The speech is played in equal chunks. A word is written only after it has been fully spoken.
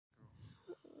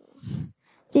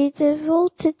They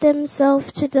devoted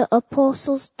themselves to the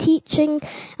apostles' teaching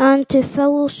and to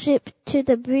fellowship, to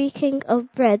the breaking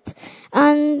of bread,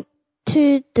 and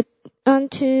to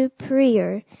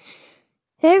prayer.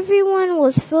 Everyone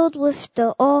was filled with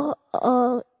the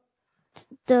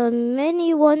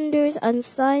many wonders and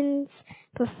signs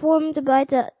performed by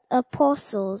the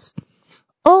apostles.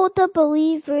 All the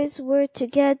believers were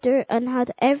together and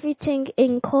had everything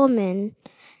in common.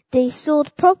 They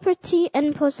sold property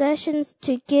and possessions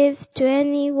to give to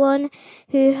anyone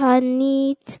who had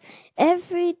need.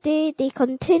 Every day they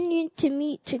continued to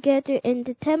meet together in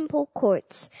the temple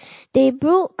courts. They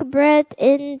broke bread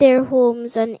in their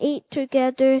homes and ate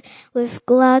together with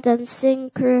glad and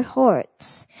sincere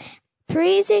hearts,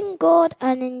 praising God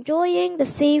and enjoying the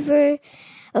favor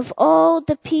of all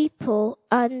the people,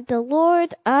 and the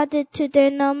Lord added to their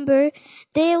number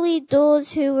daily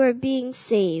those who were being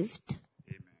saved.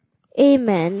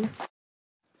 Amen.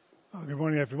 Well, good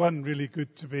morning, everyone. Really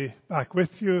good to be back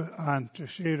with you and to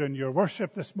share in your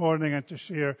worship this morning and to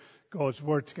share God's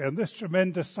Word together. And this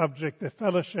tremendous subject, the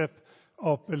fellowship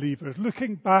of believers,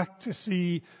 looking back to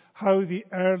see how the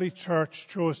early church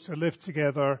chose to live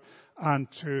together and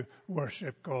to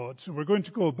worship God. So we're going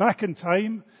to go back in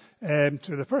time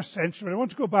to the first century. I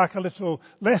want to go back a little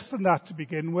less than that to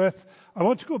begin with. I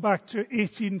want to go back to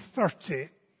 1830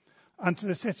 and to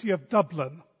the city of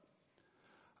Dublin.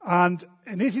 And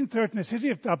in 1830, in the city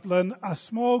of Dublin, a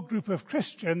small group of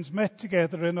Christians met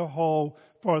together in a hall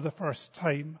for the first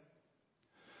time.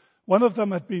 One of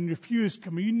them had been refused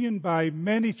communion by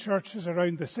many churches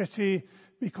around the city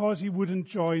because he wouldn't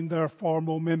join their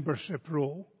formal membership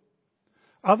roll.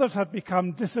 Others had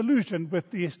become disillusioned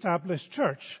with the established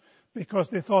church because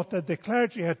they thought that the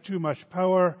clergy had too much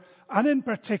power, and in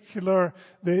particular,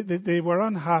 they were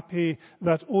unhappy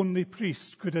that only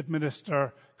priests could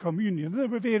administer communion. There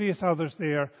were various others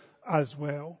there as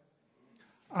well.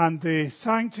 And they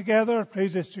sang together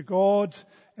praises to God,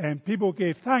 and people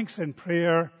gave thanks in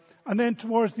prayer. And then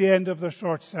towards the end of their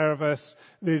short service,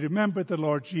 they remembered the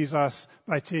Lord Jesus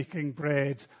by taking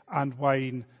bread and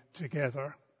wine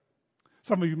together.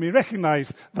 Some of you may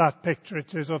recognize that picture.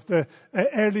 It is of the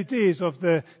early days of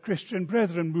the Christian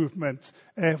Brethren movement,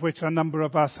 which a number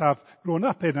of us have grown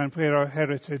up in and where our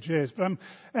heritage is. But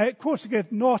I'm quoting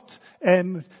it not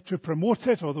to promote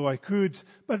it, although I could,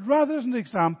 but rather as an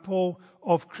example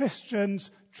of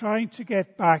Christians trying to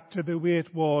get back to the way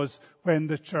it was when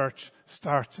the church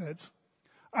started.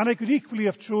 And I could equally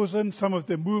have chosen some of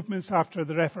the movements after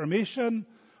the Reformation,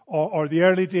 or the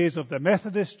early days of the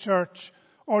Methodist Church,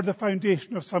 or the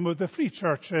foundation of some of the free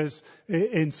churches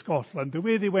in Scotland. The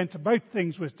way they went about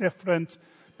things was different,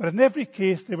 but in every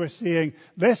case they were saying,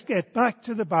 let's get back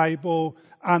to the Bible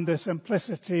and the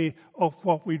simplicity of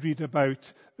what we read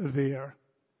about there.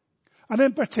 And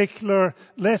in particular,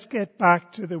 let's get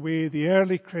back to the way the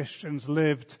early Christians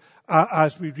lived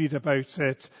as we read about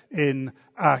it in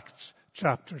Acts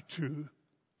chapter 2.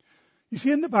 You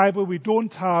see, in the Bible, we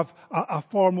don't have a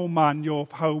formal manual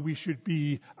of how we should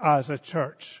be as a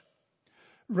church.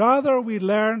 Rather, we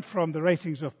learn from the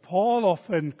writings of Paul,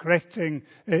 often correcting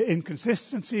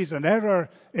inconsistencies and error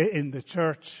in the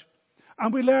church.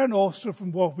 And we learn also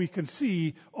from what we can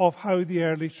see of how the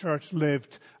early church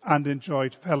lived and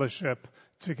enjoyed fellowship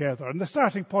together. And the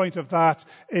starting point of that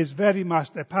is very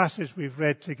much the passage we've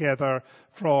read together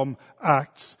from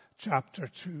Acts chapter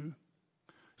 2.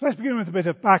 Let's begin with a bit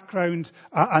of background,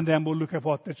 and then we'll look at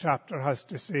what the chapter has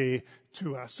to say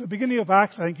to us. So beginning of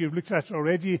Acts, I think you've looked at it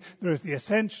already, there is the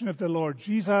ascension of the Lord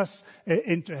Jesus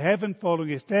into heaven following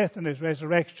his death and his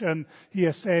resurrection. He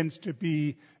ascends to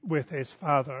be with his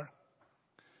Father.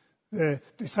 The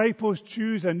disciples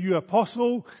choose a new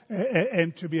apostle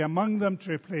to be among them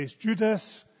to replace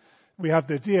Judas. We have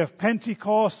the day of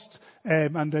Pentecost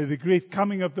and the great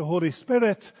coming of the Holy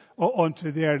Spirit onto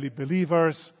the early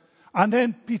believers. And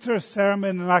then Peter's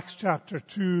sermon in Acts chapter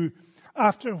 2,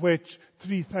 after which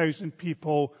 3,000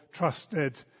 people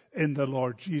trusted in the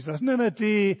Lord Jesus. And in a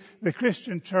day, the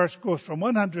Christian church goes from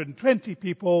 120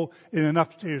 people in an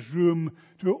upstairs room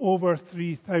to over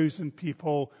 3,000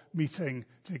 people meeting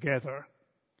together.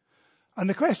 And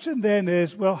the question then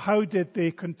is, well, how did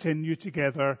they continue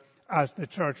together as the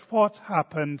church? What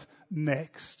happened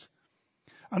next?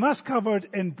 And that's covered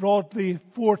in broadly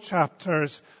 4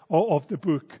 chapters of the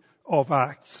book of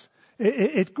Acts.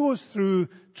 It goes through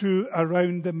to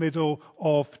around the middle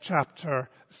of chapter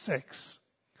 6.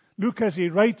 Luke, as he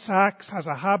writes Acts, has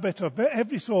a habit of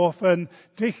every so often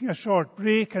taking a short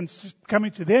break and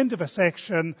coming to the end of a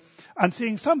section and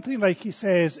saying something like he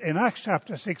says in Acts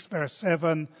chapter 6 verse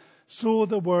 7, so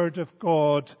the word of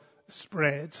God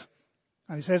spread.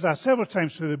 And he says that several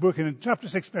times through the book. And in chapter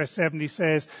 6, verse 7, he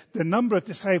says, the number of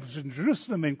disciples in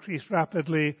Jerusalem increased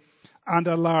rapidly, and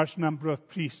a large number of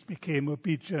priests became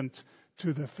obedient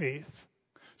to the faith.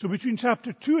 So between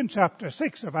chapter 2 and chapter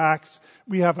 6 of Acts,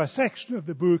 we have a section of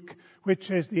the book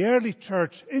which is the early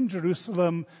church in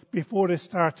Jerusalem before it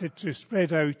started to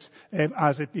spread out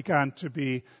as it began to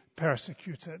be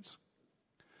persecuted.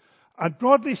 And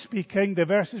broadly speaking, the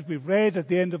verses we've read at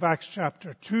the end of Acts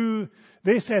chapter 2,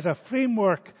 they set a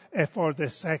framework for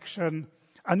this section.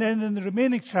 And then in the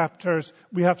remaining chapters,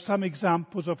 we have some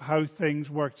examples of how things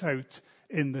worked out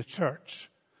in the church.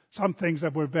 Some things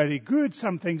that were very good,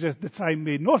 some things at the time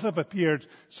may not have appeared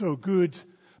so good,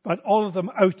 but all of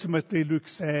them ultimately, Luke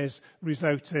says,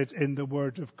 resulted in the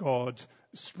word of God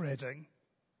spreading.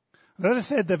 And as I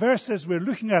said, the verses we're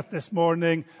looking at this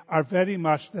morning are very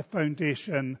much the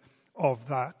foundation of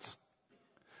that.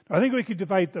 Now, I think we could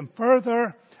divide them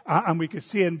further, and we could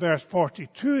see in verse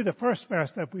 42, the first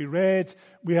verse that we read,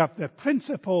 we have the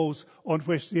principles on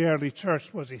which the early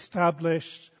church was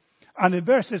established. And in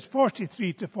verses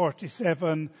 43 to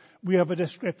 47, we have a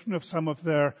description of some of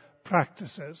their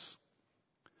practices.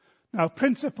 Now,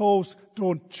 principles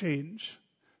don't change.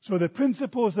 So the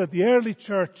principles that the early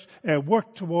church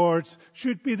worked towards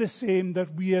should be the same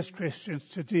that we as Christians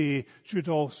today should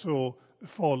also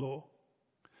follow.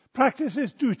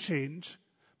 Practices do change.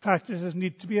 Practices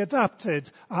need to be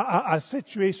adapted as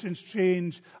situations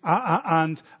change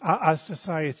and as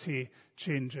society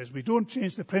changes. We don't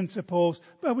change the principles,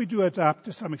 but we do adapt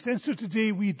to some extent. So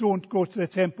today we don't go to the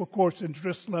temple courts in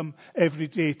Jerusalem every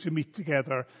day to meet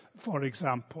together, for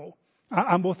example.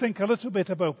 And we'll think a little bit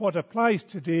about what applies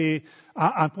today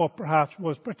and what perhaps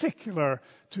was particular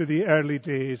to the early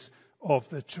days of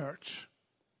the church.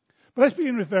 But let's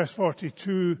begin with verse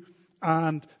 42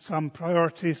 and some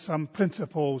priorities, some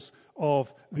principles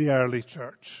of the early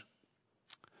church.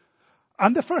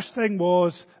 And the first thing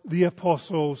was the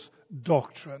apostles'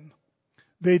 doctrine.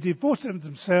 They devoted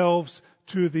themselves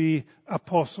to the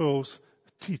apostles'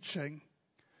 teaching.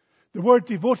 The word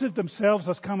devoted themselves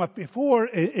has come up before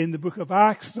in the book of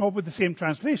Acts, not with the same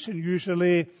translation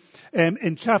usually.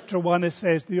 In chapter 1 it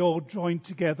says they all joined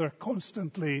together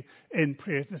constantly in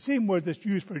prayer. The same word that's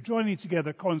used for joining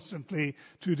together constantly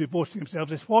to devoting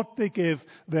themselves is what they give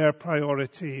their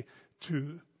priority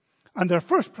to. And their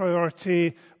first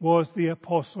priority was the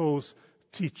apostles'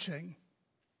 teaching.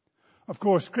 Of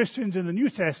course, Christians in the New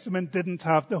Testament didn't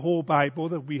have the whole Bible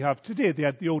that we have today. They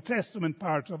had the Old Testament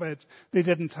part of it. They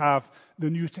didn't have the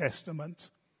New Testament.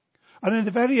 And in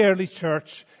the very early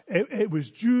church, it was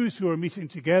Jews who were meeting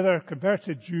together,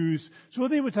 converted Jews, so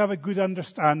they would have a good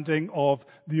understanding of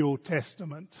the Old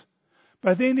Testament.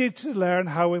 But they needed to learn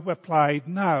how it applied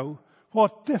now,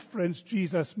 what difference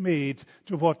Jesus made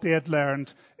to what they had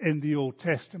learned in the Old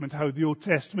Testament, how the Old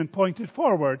Testament pointed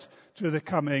forward to the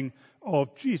coming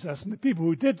of Jesus. And the people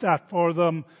who did that for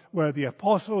them were the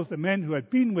apostles, the men who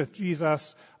had been with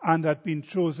Jesus and had been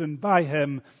chosen by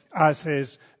him as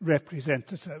his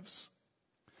representatives.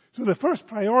 So the first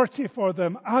priority for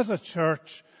them as a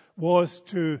church was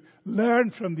to learn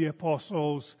from the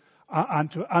apostles and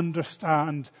to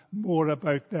understand more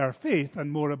about their faith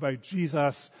and more about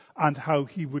Jesus and how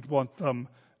he would want them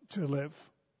to live.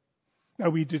 Now,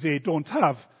 we today don't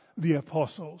have the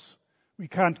apostles. We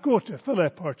can't go to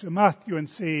Philip or to Matthew and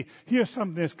say, here's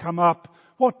something that's come up.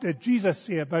 What did Jesus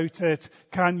say about it?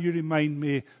 Can you remind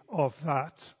me of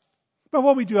that? But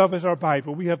what we do have is our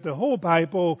Bible. We have the whole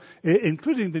Bible,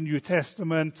 including the New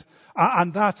Testament,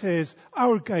 and that is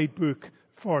our guidebook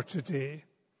for today.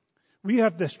 We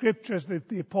have the scriptures that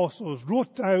the apostles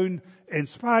wrote down,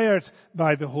 inspired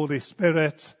by the Holy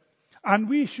Spirit. And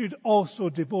we should also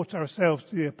devote ourselves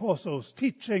to the apostles'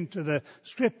 teaching, to the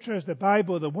scriptures, the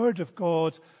Bible, the Word of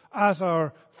God, as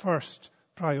our first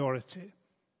priority.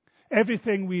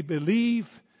 Everything we believe,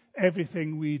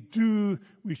 everything we do,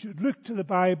 we should look to the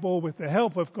Bible with the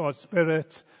help of God's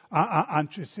Spirit and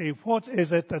to say, what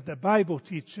is it that the Bible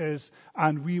teaches?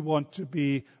 And we want to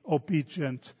be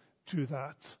obedient to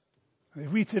that. If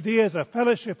we today as a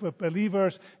fellowship of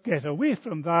believers get away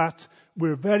from that,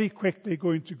 we're very quickly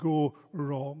going to go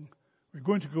wrong. We're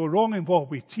going to go wrong in what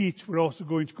we teach. We're also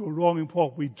going to go wrong in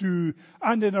what we do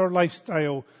and in our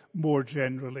lifestyle more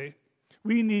generally.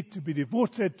 We need to be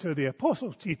devoted to the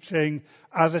apostles' teaching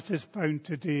as it is found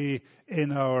today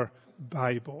in our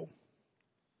Bible.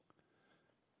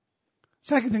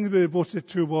 Second thing that we devoted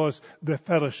to was the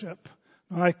fellowship.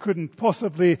 I couldn't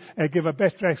possibly give a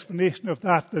better explanation of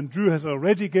that than Drew has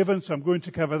already given, so I'm going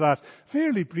to cover that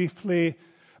fairly briefly.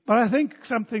 But I think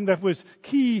something that was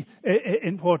key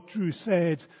in what Drew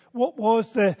said, what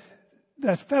was the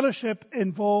that fellowship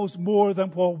involves more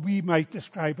than what we might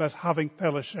describe as having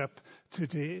fellowship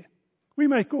today. We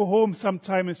might go home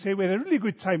sometime and say we had a really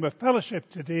good time of fellowship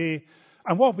today,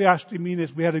 and what we actually mean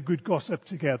is we had a good gossip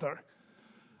together.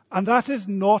 And that is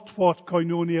not what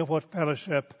koinonia, what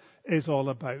fellowship is all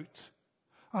about.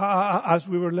 As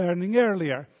we were learning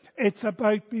earlier, it's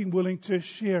about being willing to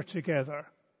share together.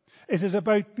 It is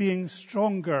about being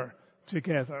stronger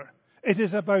together. It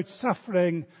is about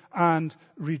suffering and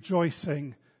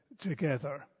rejoicing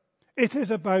together. It is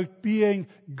about being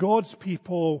God's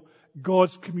people,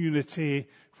 God's community,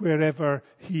 wherever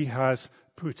He has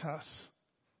put us.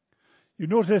 You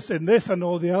notice in this and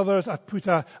all the others, I put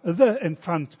a "the" in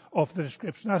front of the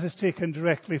description. That is taken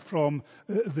directly from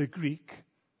the Greek.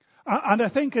 And I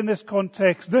think in this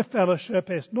context, the fellowship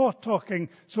is not talking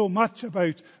so much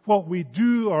about what we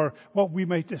do or what we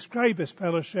might describe as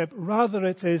fellowship. Rather,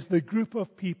 it is the group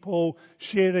of people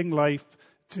sharing life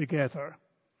together.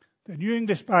 The New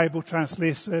English Bible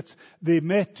translates it, they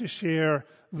met to share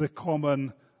the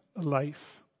common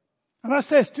life. And that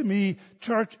says to me,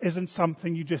 church isn't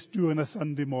something you just do on a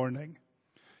Sunday morning.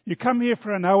 You come here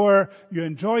for an hour, you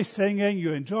enjoy singing,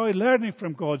 you enjoy learning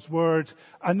from God's Word,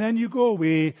 and then you go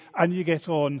away and you get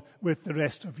on with the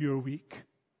rest of your week.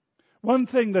 One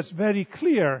thing that's very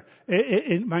clear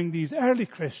among these early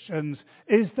Christians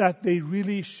is that they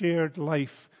really shared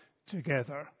life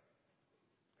together.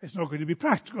 It's not going to be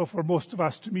practical for most of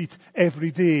us to meet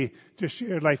every day to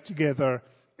share life together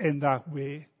in that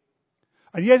way.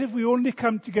 And yet if we only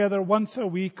come together once a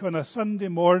week on a Sunday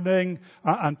morning,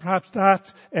 and perhaps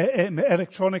that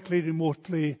electronically,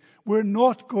 remotely, we're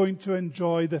not going to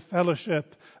enjoy the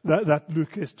fellowship that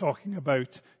Luke is talking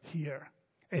about here.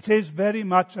 It is very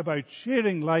much about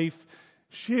sharing life,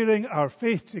 sharing our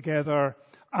faith together,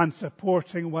 and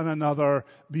supporting one another,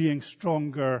 being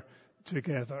stronger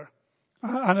together.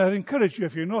 And I'd encourage you,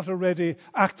 if you're not already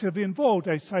actively involved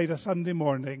outside a Sunday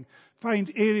morning,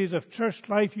 find areas of church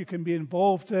life you can be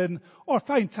involved in, or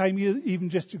find time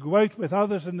even just to go out with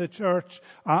others in the church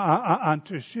and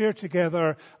to share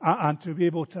together and to be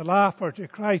able to laugh or to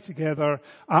cry together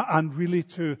and really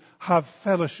to have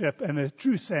fellowship in a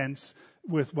true sense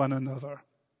with one another.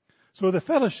 So the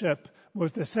fellowship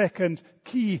was the second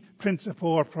key principle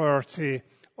or priority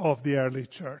of the early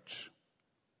church.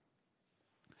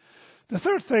 The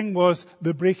third thing was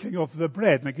the breaking of the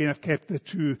bread. And again, I've kept the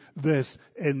two this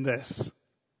in this.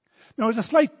 Now, there's a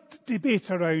slight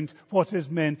debate around what is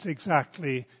meant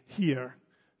exactly here.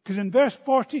 Because in verse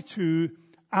 42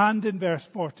 and in verse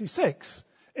 46,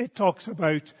 it talks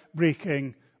about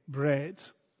breaking bread.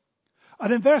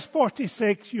 And in verse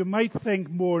 46, you might think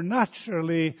more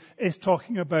naturally it's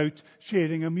talking about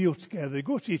sharing a meal together. They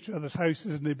go to each other's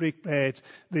houses and they break bread,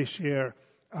 they share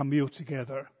a meal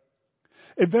together.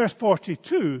 In verse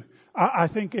 42, I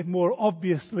think it more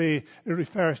obviously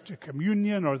refers to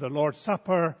communion or the Lord's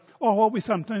Supper, or what we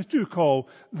sometimes do call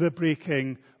the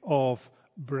breaking of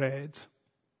bread.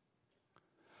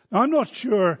 Now, I'm not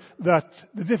sure that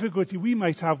the difficulty we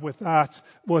might have with that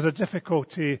was a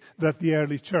difficulty that the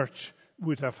early church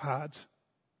would have had,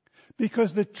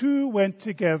 because the two went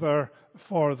together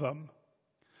for them.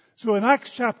 So in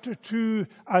Acts chapter 2,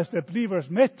 as the believers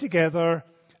met together,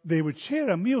 they would share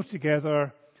a meal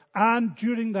together, and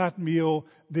during that meal,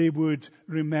 they would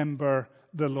remember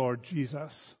the Lord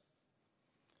Jesus.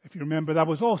 If you remember, that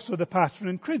was also the pattern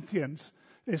in Corinthians.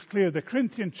 It's clear the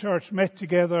Corinthian church met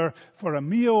together for a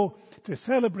meal, to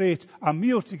celebrate a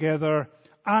meal together,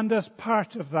 and as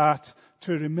part of that,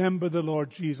 to remember the Lord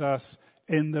Jesus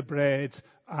in the bread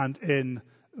and in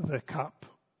the cup.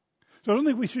 So I don't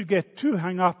think we should get too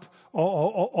hung up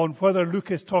on whether Luke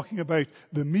is talking about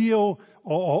the meal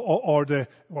or the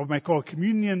what we might call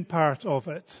communion part of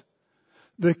it.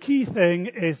 The key thing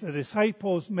is the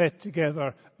disciples met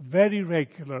together very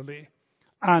regularly,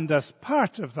 and as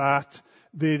part of that,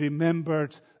 they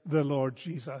remembered the Lord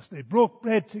Jesus. They broke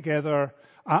bread together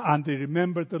and they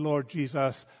remembered the Lord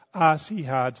Jesus as He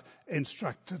had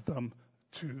instructed them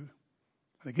to.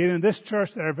 And again, in this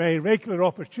church, there are very regular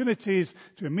opportunities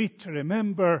to meet, to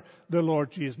remember the Lord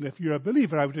Jesus. And if you're a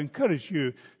believer, I would encourage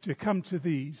you to come to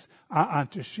these and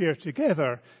to share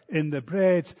together in the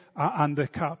bread and the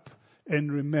cup in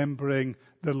remembering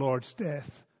the Lord's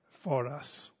death for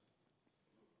us.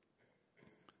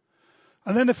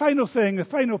 And then the final thing, the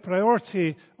final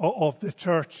priority of the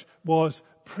church was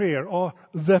prayer, or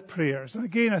the prayers. And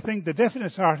again, I think the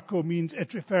definite article means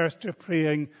it refers to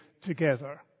praying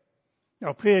together.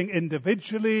 Now, praying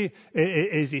individually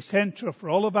is essential for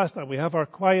all of us, that we have our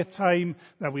quiet time,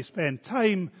 that we spend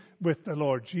time with the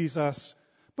Lord Jesus.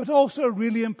 But also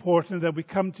really important that we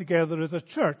come together as a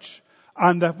church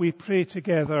and that we pray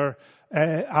together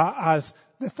as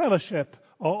the fellowship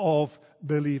of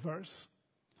believers.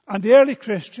 And the early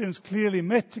Christians clearly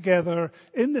met together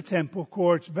in the temple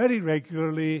courts very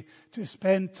regularly to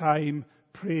spend time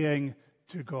praying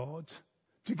to God.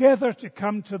 Together to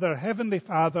come to their Heavenly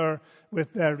Father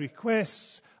with their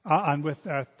requests and with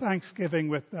their thanksgiving,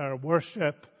 with their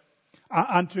worship,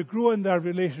 and to grow in their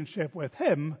relationship with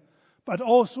Him, but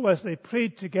also as they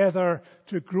prayed together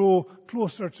to grow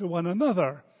closer to one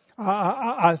another,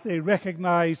 as they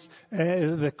recognized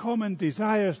the common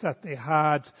desires that they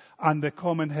had and the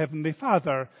common Heavenly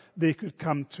Father they could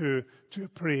come to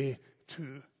pray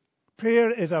to.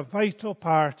 Prayer is a vital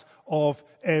part of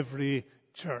every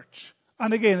church.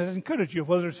 And again, I'd encourage you,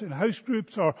 whether it's in house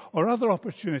groups or other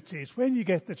opportunities, when you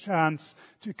get the chance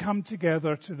to come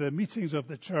together to the meetings of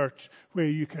the church where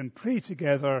you can pray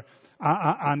together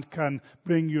and can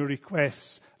bring your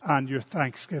requests and your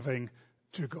thanksgiving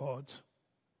to God.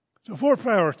 So 4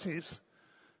 priorities,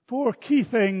 4 key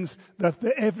things that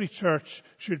every church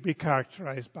should be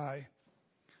characterized by.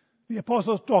 The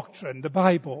Apostles' doctrine, the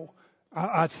Bible,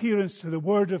 adherence to the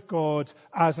Word of God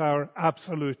as our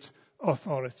absolute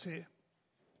authority.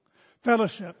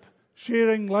 Fellowship,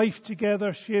 sharing life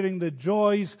together, sharing the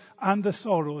joys and the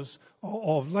sorrows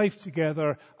of life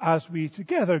together as we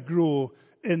together grow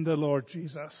in the Lord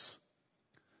Jesus.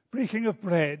 Breaking of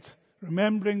bread,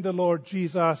 remembering the Lord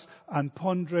Jesus and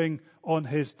pondering on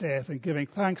His death and giving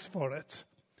thanks for it.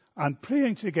 And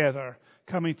praying together,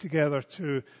 coming together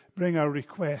to bring our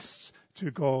requests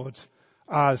to God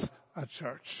as a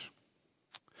church.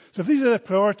 So if these are the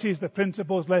priorities, the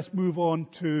principles, let's move on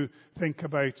to think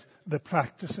about the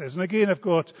practices. And again, I've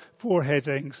got 4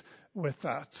 headings with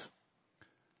that.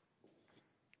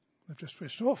 I've just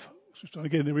switched off. Switched on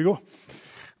again. There we go.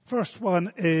 First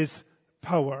one is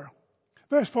power.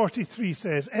 Verse 43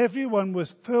 says, everyone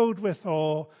was filled with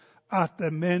awe at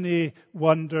the many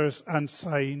wonders and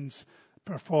signs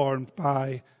performed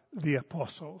by the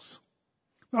apostles.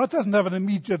 Now, it doesn't have an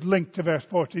immediate link to verse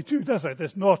 42, does it?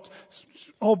 It's not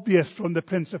obvious from the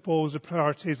principles, the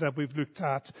priorities that we've looked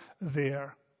at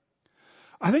there.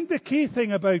 I think the key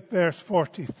thing about verse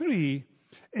 43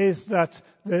 is that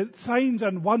the signs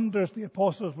and wonders the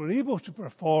apostles were able to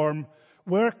perform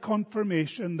were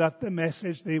confirmation that the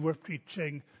message they were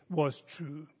preaching was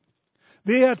true.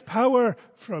 They had power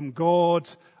from God,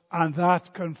 and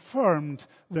that confirmed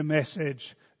the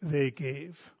message they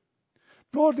gave.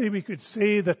 Broadly, we could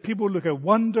say that people look at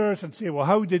wonders and say, well,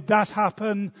 how did that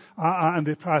happen? And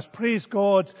they perhaps praise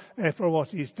God for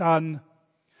what He's done.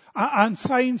 And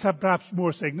signs have perhaps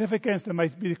more significance. There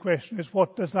might be the question is,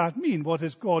 what does that mean? What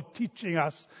is God teaching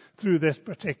us through this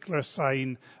particular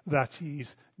sign that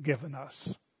He's given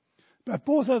us? But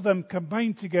both of them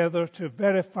combine together to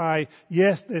verify,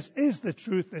 yes, this is the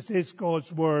truth. This is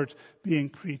God's word being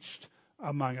preached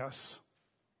among us.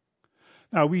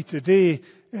 Now, we today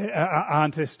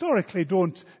and historically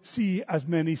don't see as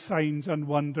many signs and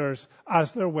wonders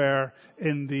as there were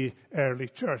in the early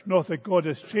church. Not that God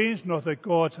has changed, not that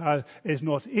God is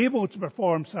not able to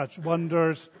perform such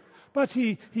wonders, but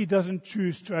He doesn't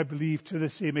choose to, I believe, to the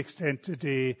same extent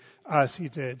today as He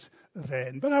did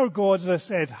then. But our God, as I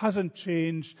said, hasn't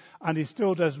changed, and He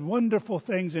still does wonderful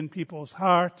things in people's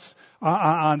hearts,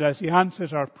 and as He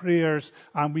answers our prayers,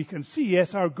 and we can see,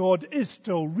 yes, our God is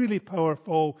still really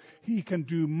powerful. He can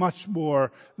do much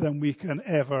more than we can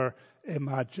ever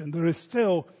imagine. There is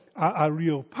still a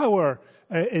real power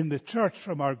in the church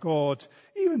from our God,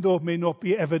 even though it may not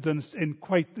be evidenced in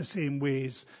quite the same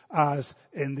ways as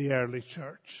in the early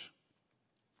church.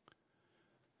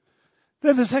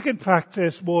 Then the second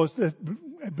practice was the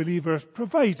believers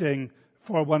providing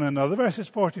for one another. Verses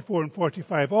 44 and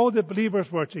 45, all the believers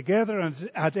were together and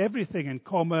had everything in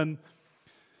common.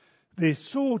 They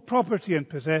sold property and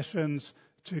possessions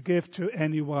to give to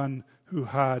anyone who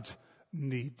had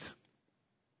need.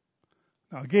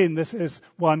 Now again, this is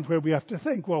one where we have to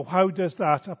think, well, how does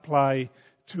that apply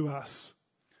to us?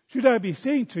 Should I be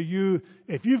saying to you,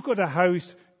 if you've got a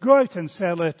house, go out and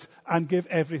sell it and give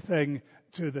everything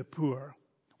to the poor?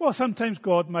 Well, sometimes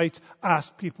God might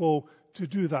ask people to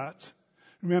do that.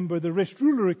 Remember the rich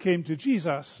ruler who came to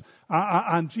Jesus,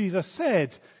 and Jesus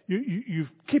said, you're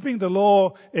keeping the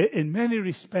law in many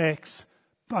respects,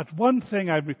 but one thing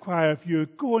I require of you,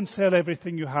 go and sell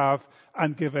everything you have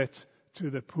and give it to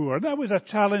the poor. That was a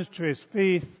challenge to his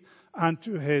faith and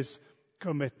to his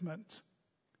commitment.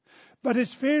 But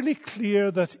it's fairly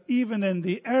clear that even in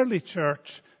the early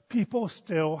church, people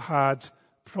still had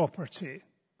property.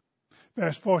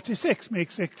 Verse 46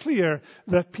 makes it clear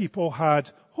that people had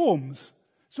homes.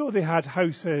 So they had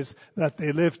houses that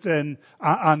they lived in,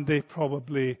 and they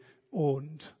probably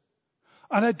owned.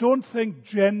 And I don't think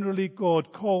generally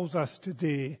God calls us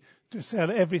today to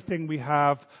sell everything we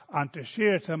have and to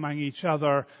share it among each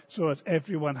other so that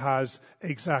everyone has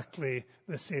exactly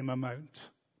the same amount.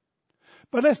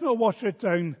 But let's not water it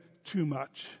down too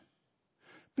much.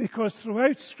 Because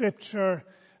throughout Scripture,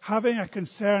 having a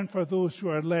concern for those who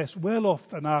are less well off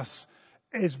than us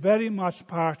is very much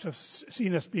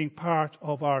seen as being part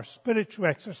of our spiritual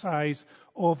exercise,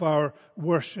 of our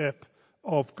worship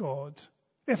of God.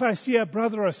 If I see a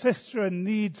brother or sister in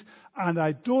need and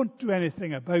I don't do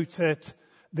anything about it,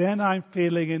 then I'm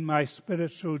failing in my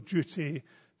spiritual duty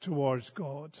towards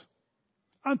God.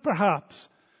 And perhaps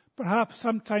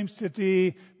sometimes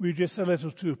today we're just a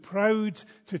little too proud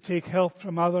to take help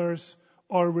from others,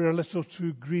 or we're a little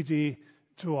too greedy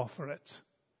to offer it.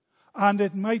 And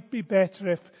it might be better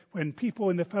if, when people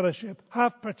in the fellowship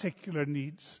have particular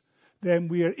needs, then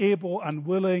we are able and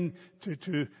willing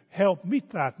to help meet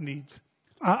that need.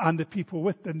 And the people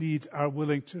with the need are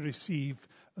willing to receive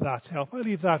that help. I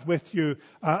leave that with you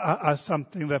as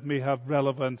something that may have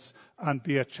relevance and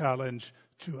be a challenge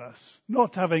to us.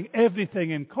 Not having everything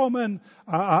in common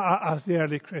as the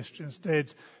early Christians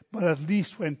did, but at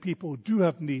least when people do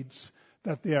have needs,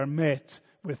 that they are met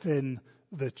within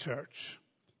the church.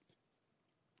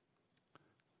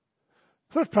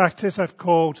 Third practice I've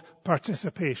called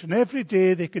participation. Every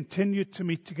day they continued to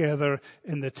meet together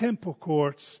in the temple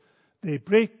courts. They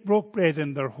broke bread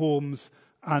in their homes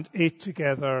and ate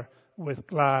together with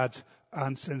glad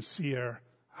and sincere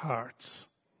hearts.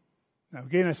 Now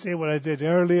again, I say what I did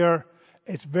earlier.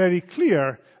 It's very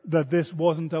clear that this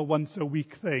wasn't a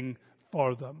once-a-week thing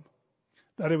for them.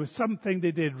 That it was something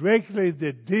they did regularly,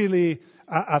 they did daily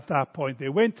at that point. They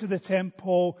went to the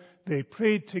temple, they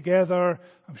prayed together.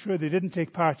 I'm sure they didn't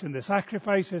take part in the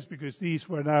sacrifices because these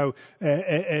were now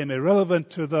irrelevant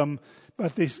to them.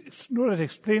 But they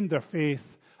explained their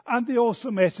faith, and they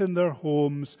also met in their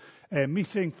homes,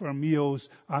 meeting for meals,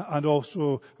 and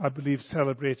also, I believe,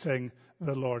 celebrating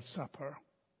the Lord's Supper.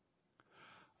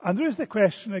 And there is the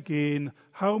question again,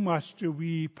 how much do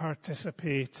we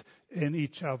participate in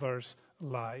each other's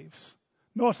lives?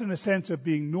 Not in the sense of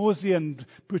being nosy and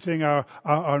putting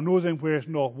our nose in where it's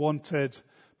not wanted,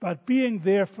 but being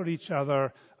there for each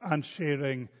other and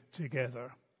sharing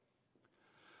together.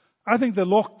 I think the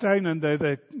lockdown and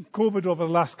the COVID over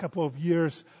the last couple of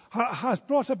years has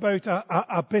brought about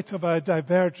a bit of a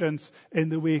divergence in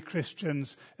the way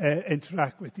Christians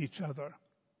interact with each other.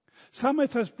 Some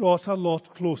it has brought a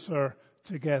lot closer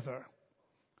together.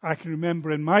 I can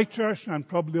remember in my church, and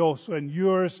probably also in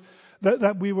yours,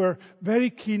 that we were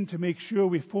very keen to make sure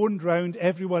we phoned round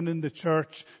everyone in the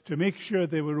church to make sure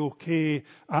they were okay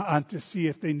and to see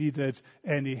if they needed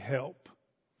any help.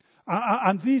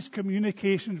 And these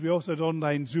communications, we also had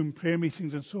online Zoom prayer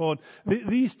meetings and so on,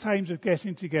 these times of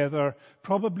getting together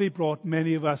probably brought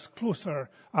many of us closer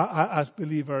as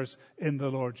believers in the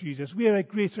Lord Jesus. We had a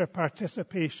greater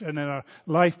participation in our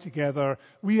life together.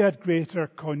 We had greater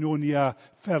koinonia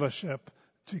fellowship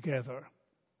together.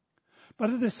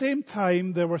 But at the same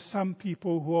time, there were some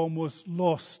people who almost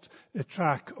lost the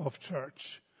track of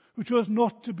church, who chose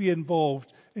not to be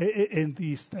involved in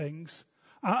these things.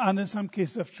 And in some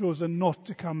cases have chosen not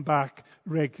to come back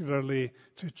regularly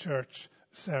to church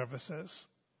services.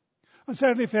 And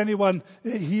certainly if anyone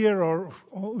here or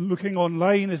looking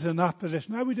online is in that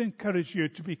position, I would encourage you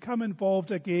to become involved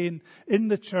again in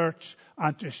the church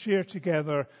and to share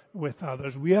together with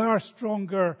others. We are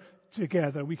stronger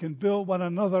together. We can build one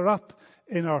another up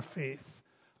in our faith.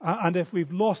 And if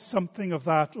we've lost something of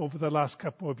that over the last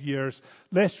couple of years,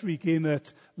 let's regain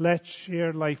it. Let's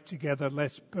share life together.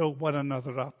 Let's build one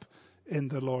another up in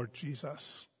the Lord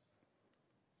Jesus.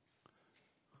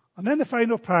 And then the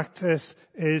final practice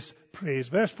is praise.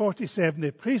 Verse 47,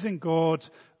 they're praising God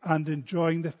and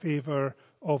enjoying the favor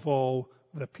of all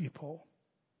the people.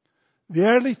 The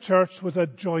early church was a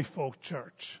joyful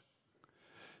church.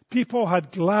 People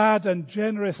had glad and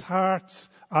generous hearts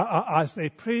as they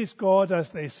praised God,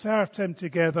 as they served Him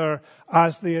together,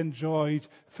 as they enjoyed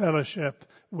fellowship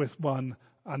with one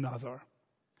another.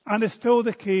 And it's still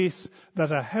the case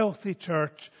that a healthy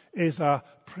church is a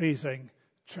praising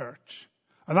church.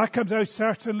 And that comes out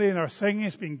certainly in our singing.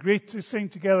 It's been great to sing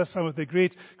together some of the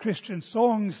great Christian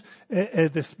songs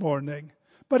this morning.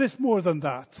 But it's more than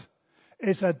that.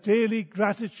 It's a daily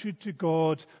gratitude to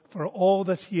God for all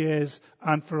that He is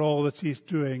and for all that He's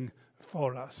doing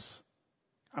for us.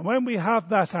 And when we have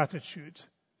that attitude,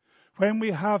 when we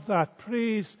have that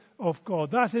praise of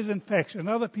God, that is infection.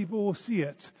 Other people will see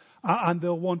it and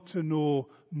they'll want to know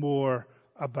more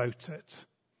about it.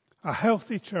 A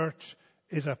healthy church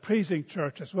is a praising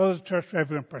church, as well as a church where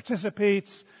everyone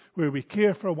participates, where we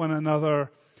care for one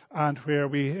another, and where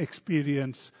we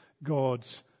experience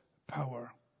God's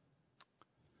power.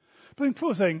 But in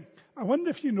closing, I wonder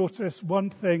if you notice one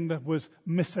thing that was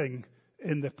missing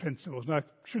in the principles. Now, I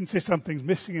shouldn't say something's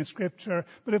missing in Scripture,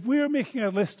 but if we're making a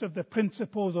list of the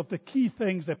principles, of the key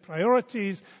things, the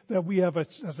priorities that we have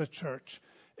as a church,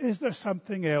 is there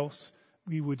something else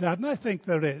we would add? And I think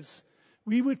there is.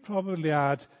 We would probably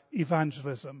add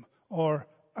evangelism or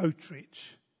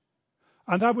outreach.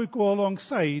 And that would go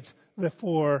alongside the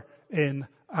 4 in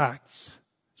Acts.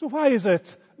 So why is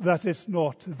it that it's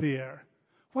not there?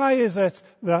 Why is it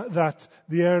that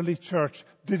the early church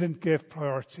didn't give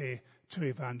priority to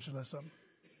evangelism?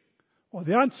 Well,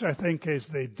 the answer, I think, is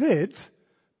they did,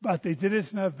 but they did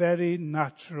it in a very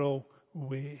natural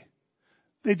way.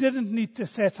 They didn't need to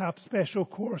set up special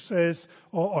courses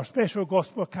or special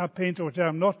gospel campaigns or whatever.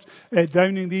 I'm not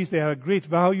downing these. They have great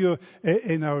value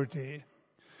in our day.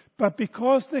 But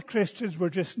because the Christians were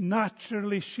just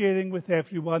naturally sharing with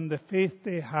everyone the faith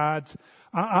they had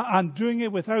and doing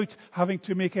it without having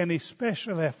to make any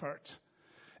special effort,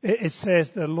 it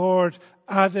says the Lord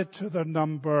added to their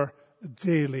number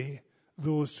daily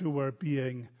those who were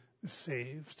being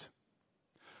saved.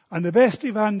 And the best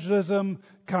evangelism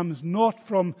comes not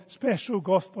from special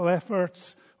gospel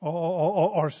efforts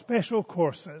or special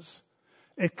courses.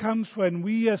 It comes when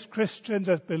we as Christians,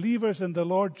 as believers in the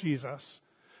Lord Jesus,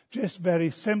 just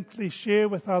very simply share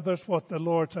with others what the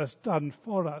Lord has done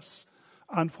for us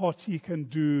and what He can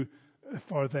do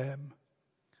for them.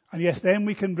 And yes, then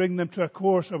we can bring them to a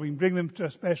course or we can bring them to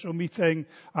a special meeting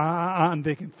and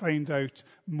they can find out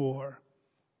more.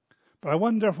 But I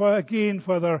wonder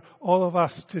whether all of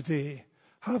us today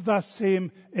have that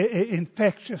same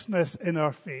infectiousness in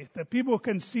our faith, that people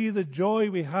can see the joy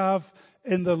we have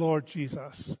in the Lord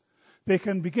Jesus. They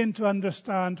can begin to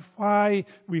understand why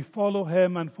we follow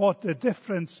Him and what the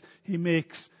difference He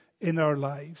makes in our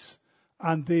lives.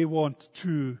 And they want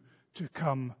to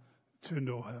come to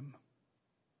know Him.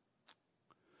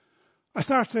 I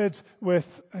started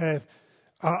with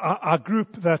a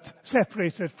group that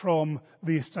separated from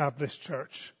the established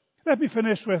church. Let me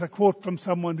finish with a quote from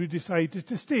someone who decided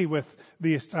to stay with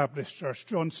the established church,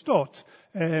 John Stott,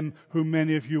 whom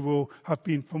many of you will have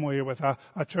been familiar with,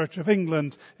 a Church of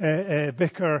England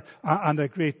vicar and a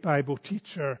great Bible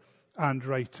teacher and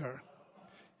writer.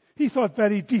 He thought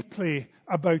very deeply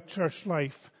about church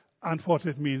life and what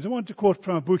it means. I want to quote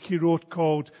from a book he wrote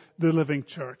called The Living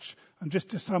Church, and just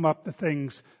to sum up the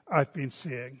things I've been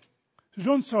saying. So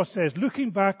John Stott says, looking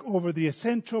back over the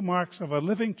essential marks of a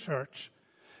living church,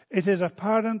 it is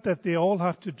apparent that they all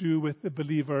have to do with the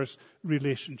believers'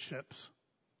 relationships.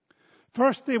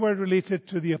 First, they were related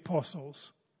to the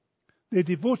apostles. They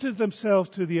devoted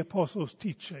themselves to the apostles'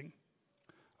 teaching.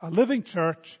 A living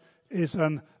church is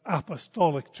an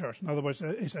apostolic church. In other words,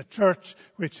 it's a church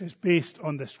which is based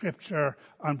on the Scripture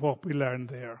and what we learn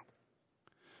there.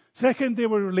 Second, they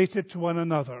were related to one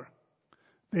another.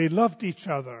 They loved each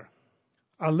other.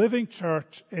 A living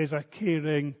church is a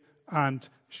caring and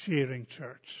sharing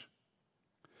church.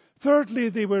 Thirdly,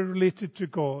 they were related to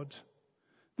God.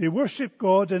 They worshiped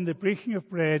God in the breaking of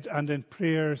bread and in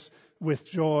prayers with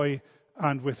joy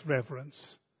and with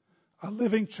reverence. A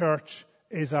living church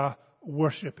is a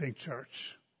worshipping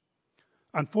church.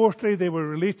 And fourthly, they were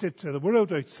related to the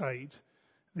world outside.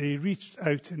 They reached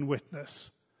out in witness.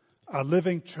 A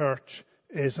living church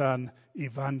is an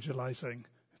evangelizing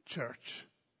church.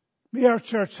 May our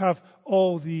church have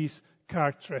all these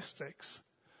characteristics.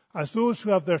 As those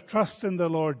who have their trust in the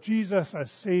Lord Jesus as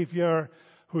Saviour,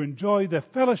 who enjoy the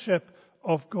fellowship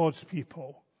of God's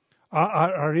people,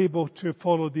 are able to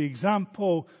follow the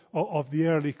example of the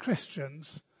early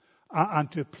Christians and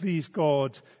to please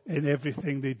God in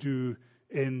everything they do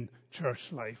in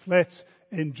church life. Let's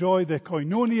enjoy the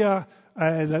koinonia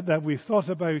that we've thought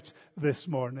about this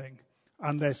morning,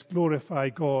 and let's glorify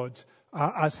God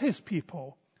as His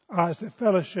people, as the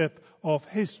fellowship of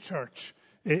His church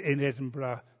in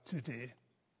Edinburgh today.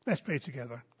 Let's pray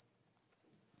together.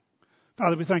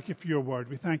 Father, we thank You for Your word.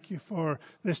 We thank You for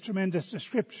this tremendous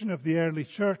description of the early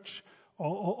church,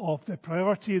 of the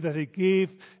priority that it gave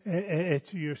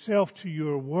to Yourself, to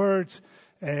Your word,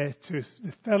 to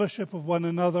the fellowship of one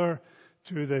another,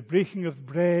 to the breaking of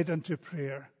bread and to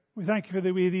prayer. We thank You for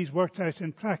the way these worked out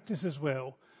in practice as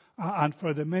well, and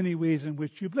for the many ways in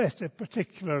which You blessed it,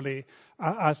 particularly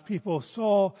as people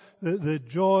saw the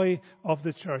joy of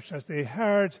the church, as they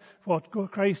heard what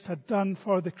Christ had done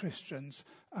for the Christians,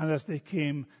 and as they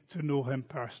came to know Him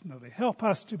personally. Help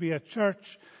us to be a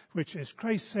church which is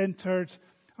Christ-centered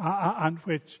and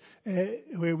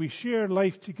where we share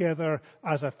life together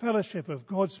as a fellowship of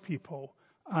God's people,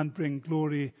 and bring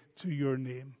glory to your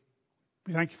name.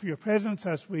 We thank you for your presence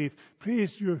as we've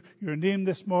praised your name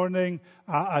this morning,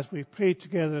 as we've prayed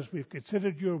together, as we've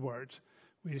considered your word.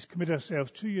 We just commit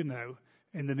ourselves to you now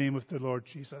in the name of the Lord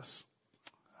Jesus.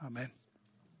 Amen.